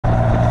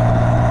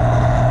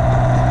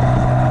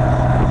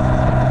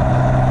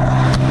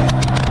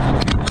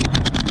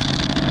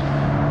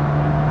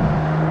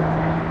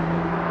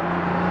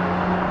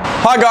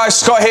Hi guys,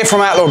 Scott here from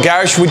Outlaw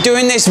Garage. We're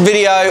doing this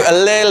video a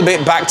little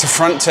bit back to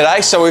front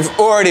today. So we've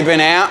already been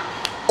out,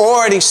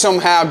 already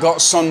somehow got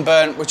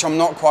sunburnt, which I'm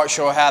not quite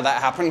sure how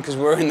that happened because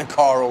we were in the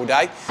car all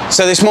day.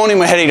 So this morning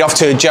we're headed off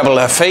to Jebel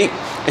Hafeet.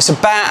 It's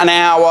about an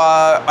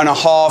hour and a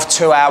half,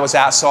 2 hours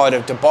outside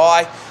of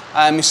Dubai.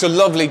 It's a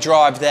lovely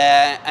drive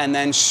there and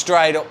then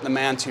straight up the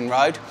mountain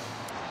road.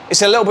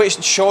 It's a little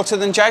bit shorter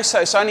than Jay,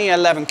 so it's only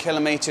 11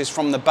 kilometers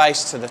from the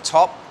base to the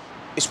top.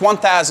 It's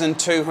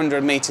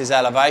 1,200 meters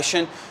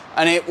elevation.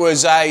 And it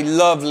was a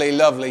lovely,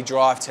 lovely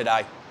drive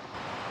today.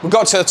 We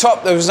got to the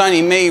top, there was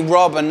only me,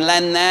 Rob and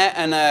Len there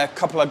and a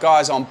couple of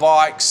guys on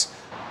bikes.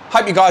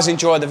 Hope you guys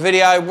enjoyed the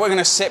video. We're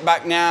gonna sit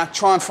back now,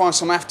 try and find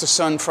some after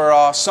sun for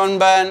our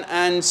sunburn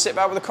and sit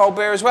back with a cold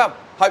beer as well.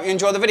 Hope you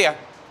enjoy the video.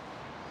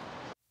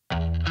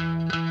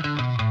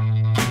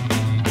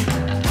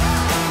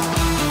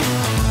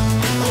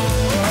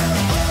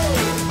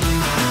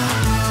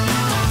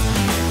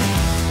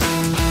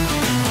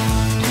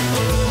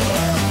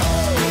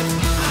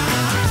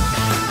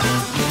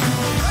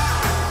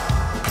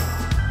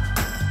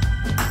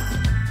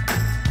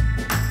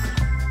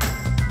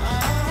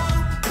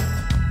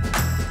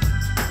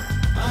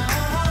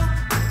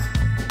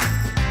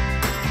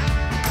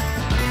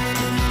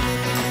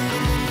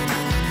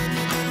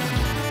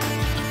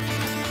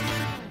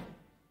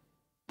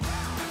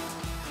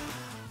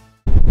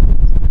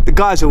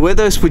 The guys are with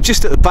us, we're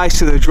just at the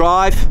base of the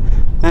drive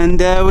and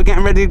we're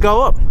getting ready to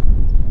go up.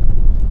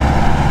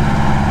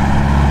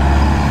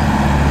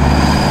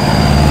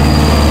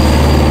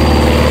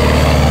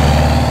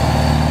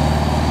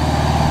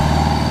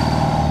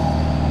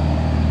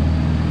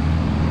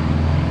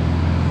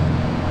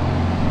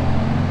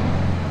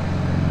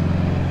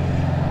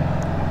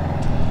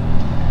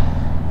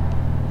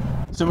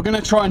 So we're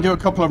going to try and do a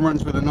couple of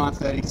runs with a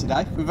 930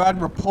 today. We've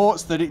had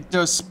reports that it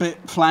does spit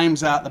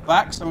flames out the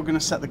back, so we're going to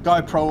set the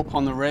GoPro up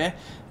on the rear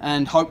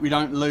and hope we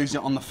don't lose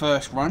it on the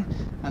first run,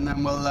 and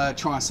then we'll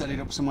try and set it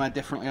up somewhere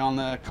differently on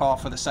the car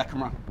for the second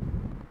run.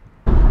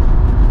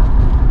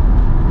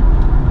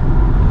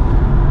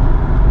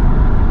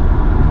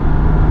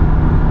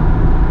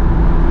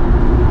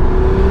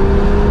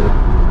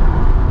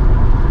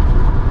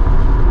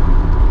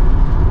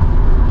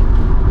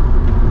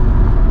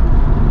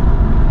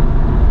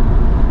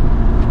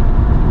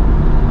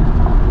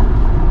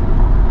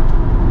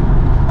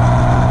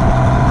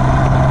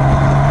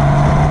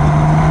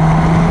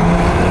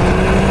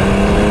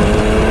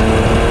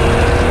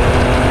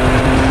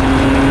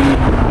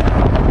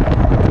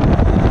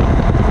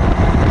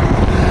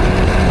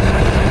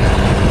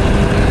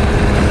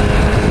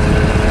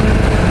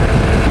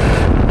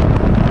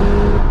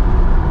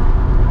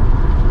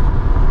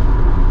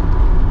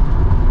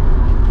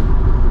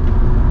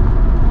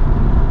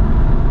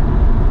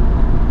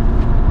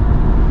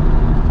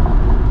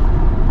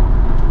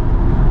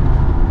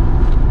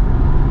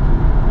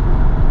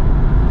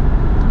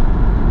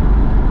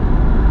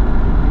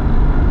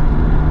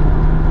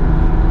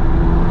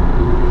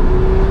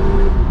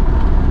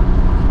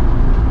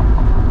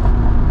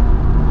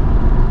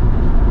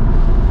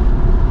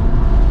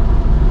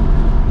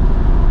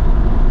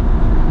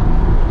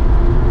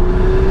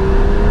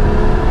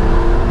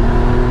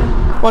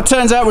 Well, it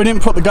turns out we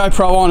didn't put the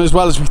GoPro on as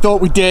well as we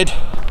thought we did.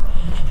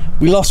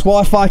 We lost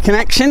Wi-Fi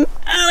connection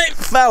and it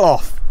fell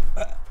off.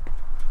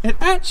 It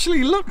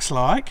actually looks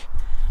like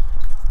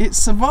it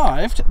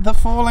survived the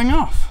falling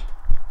off.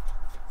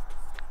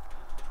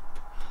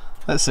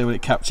 Let's see what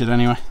it captured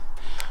anyway.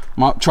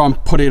 Might try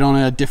and put it on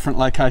a different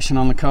location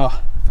on the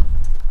car.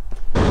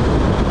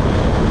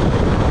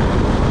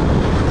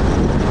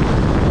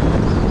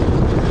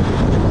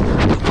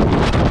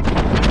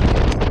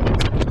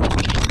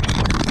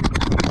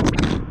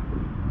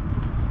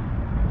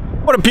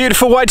 What a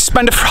beautiful way to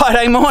spend a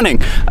Friday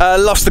morning.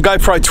 Lost the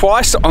GoPro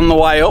twice on the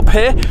way up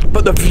here,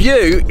 but the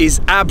view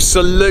is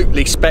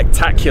absolutely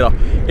spectacular.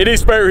 It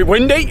is very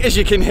windy, as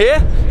you can hear.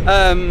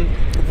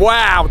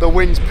 Wow, the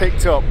wind's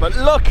picked up, but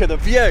look at the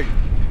view.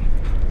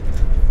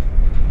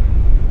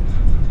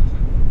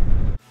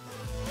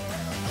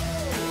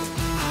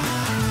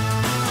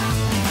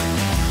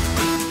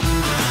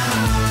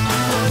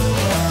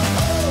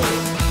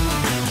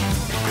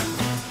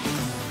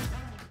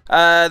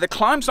 The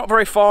climb's not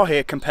very far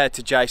here compared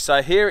to Jace.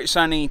 So here it's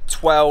only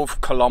 12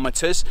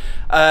 kilometers.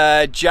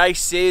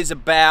 Jace is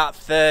about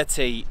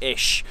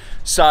 30-ish.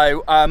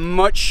 So a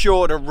much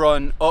shorter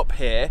run up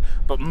here,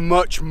 but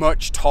much,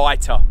 much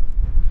tighter.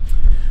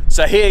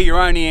 So here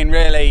you're only in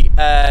really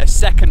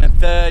second and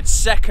third,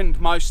 second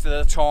most of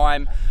the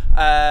time.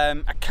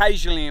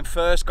 Occasionally in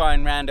first,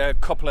 going around a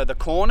couple of the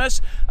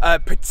corners,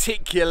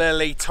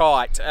 particularly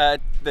tight.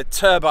 The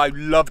turbo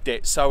loved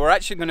it, so we're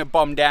actually going to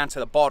bomb down to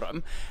the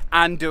bottom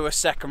and do a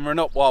second run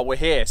up while we're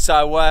here.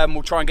 So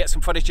we'll try and get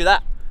some footage of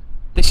that.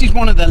 This is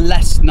one of the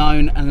less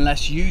known and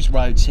less used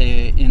roads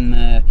here in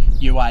the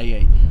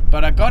UAE,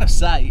 but I gotta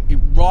say it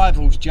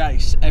rivals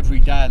Jace every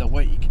day of the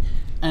week,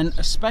 and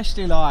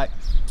especially like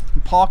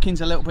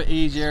parking's a little bit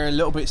easier, a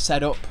little bit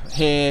set up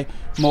here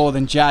more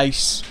than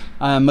Jace.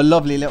 a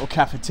lovely little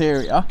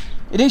cafeteria.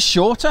 It is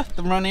shorter,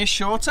 the run is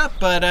shorter,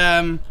 but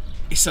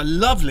it's a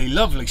lovely,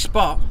 lovely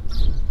spot.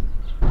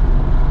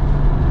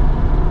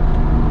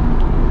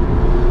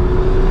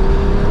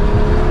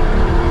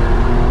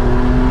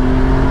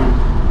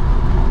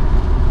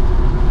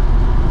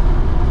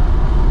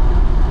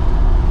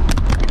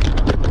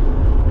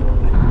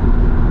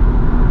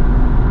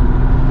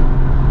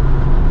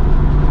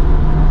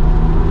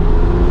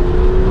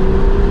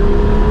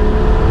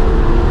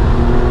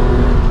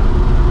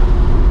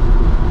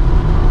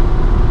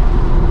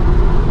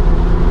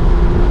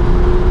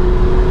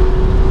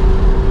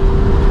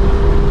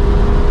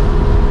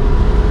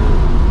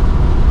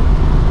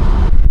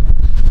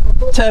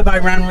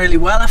 Turbo ran really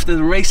well after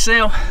the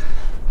reseal.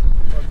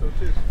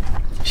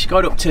 She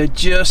got up to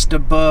just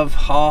above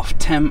half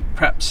temp,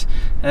 perhaps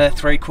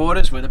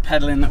 3/4 with the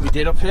pedalling that we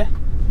did up here.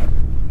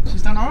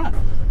 She's done alright.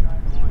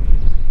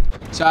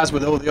 So as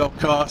with all the old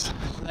cars,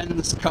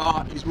 Len's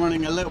car is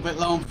running a little bit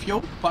low on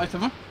fuel, both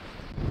of them.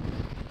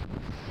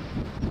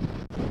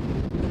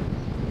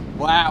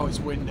 Wow, it's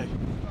windy.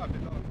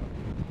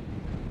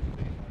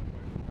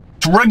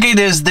 As rugged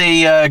as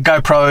the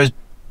GoPro has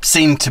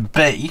seem to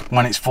be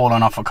when it's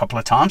fallen off a couple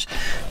of times,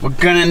 we're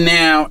gonna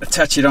now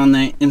attach it on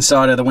the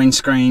inside of the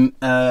windscreen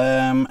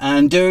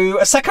and do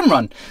a second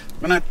run.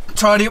 I'm gonna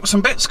tidy up some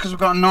bits because we've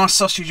got a nice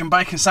sausage and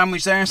bacon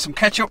sandwich there and some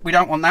ketchup. We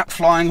don't want that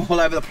flying all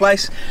over the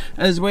place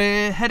as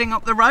we're heading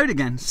up the road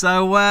again.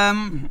 So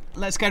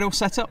let's get all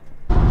set up.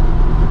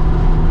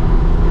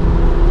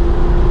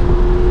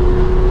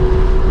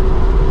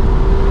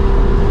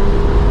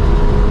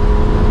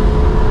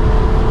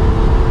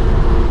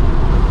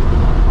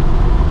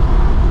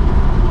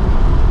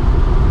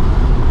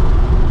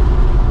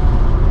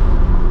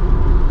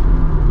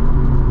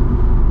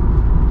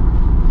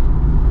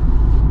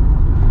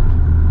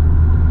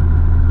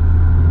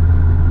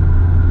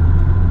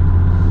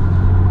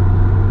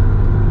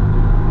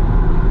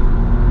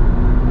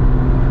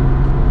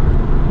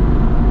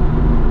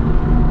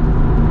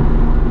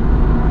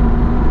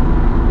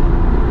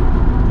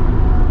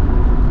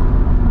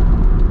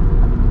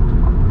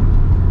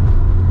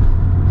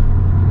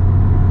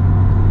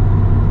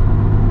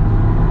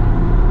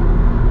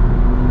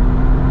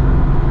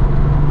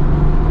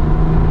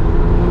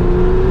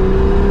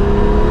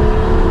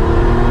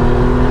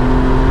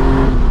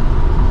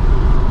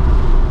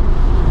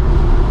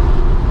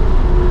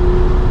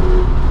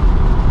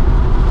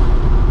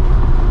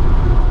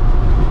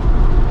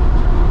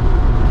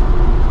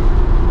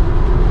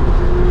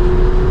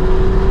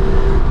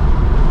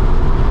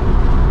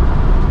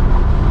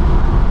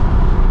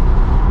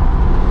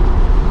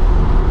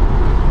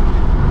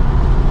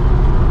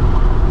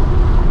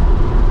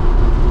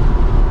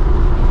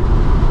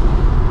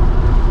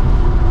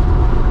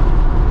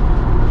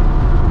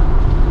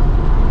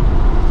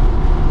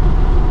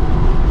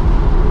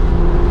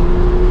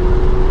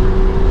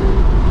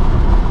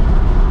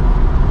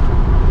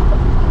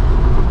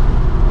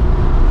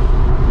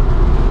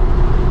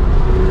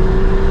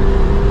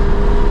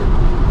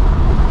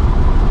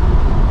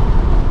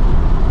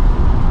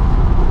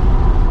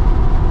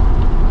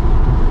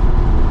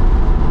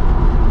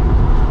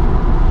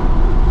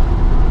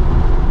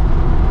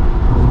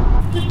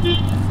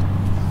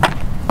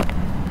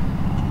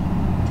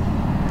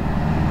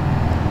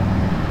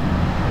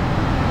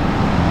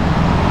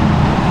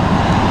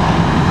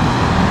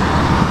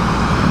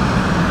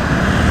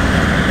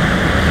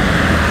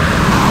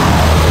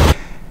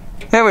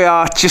 There we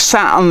are, just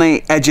sat on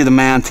the edge of the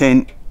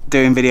mountain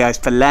doing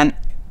videos for Len.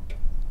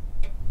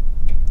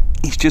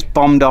 He's just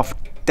bombed off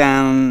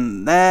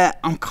down there.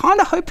 I'm kind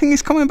of hoping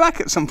he's coming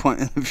back at some point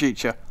in the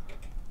future.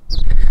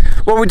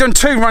 Well, we've done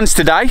 2 runs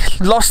today.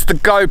 Lost the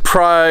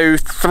GoPro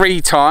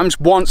 3 times,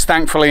 once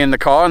thankfully in the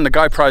car, and the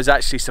GoPro's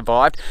actually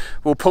survived.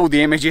 We'll pull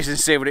the images and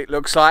see what it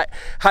looks like.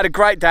 Had a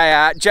great day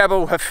out.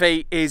 Jebel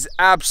Hafeet is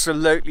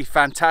absolutely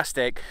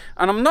fantastic,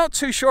 and I'm not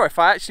too sure if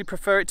I actually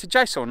prefer it to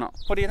Jace or not.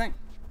 What do you think?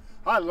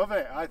 I love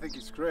it. I think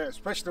it's great,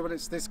 especially when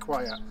it's this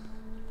quiet.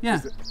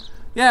 Yeah,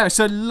 yeah, it's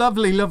a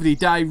lovely, lovely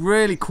day,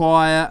 really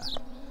quiet.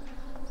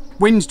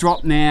 Wind's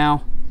dropped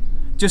now,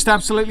 just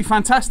absolutely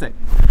fantastic.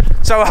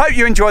 So I hope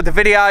you enjoyed the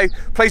video.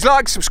 Please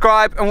like,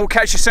 subscribe, and we'll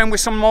catch you soon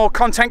with some more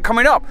content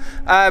coming up.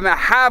 I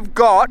have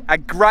got a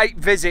great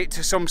visit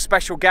to some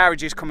special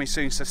garages coming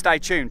soon, so stay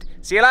tuned.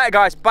 See you later,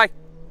 guys. Bye.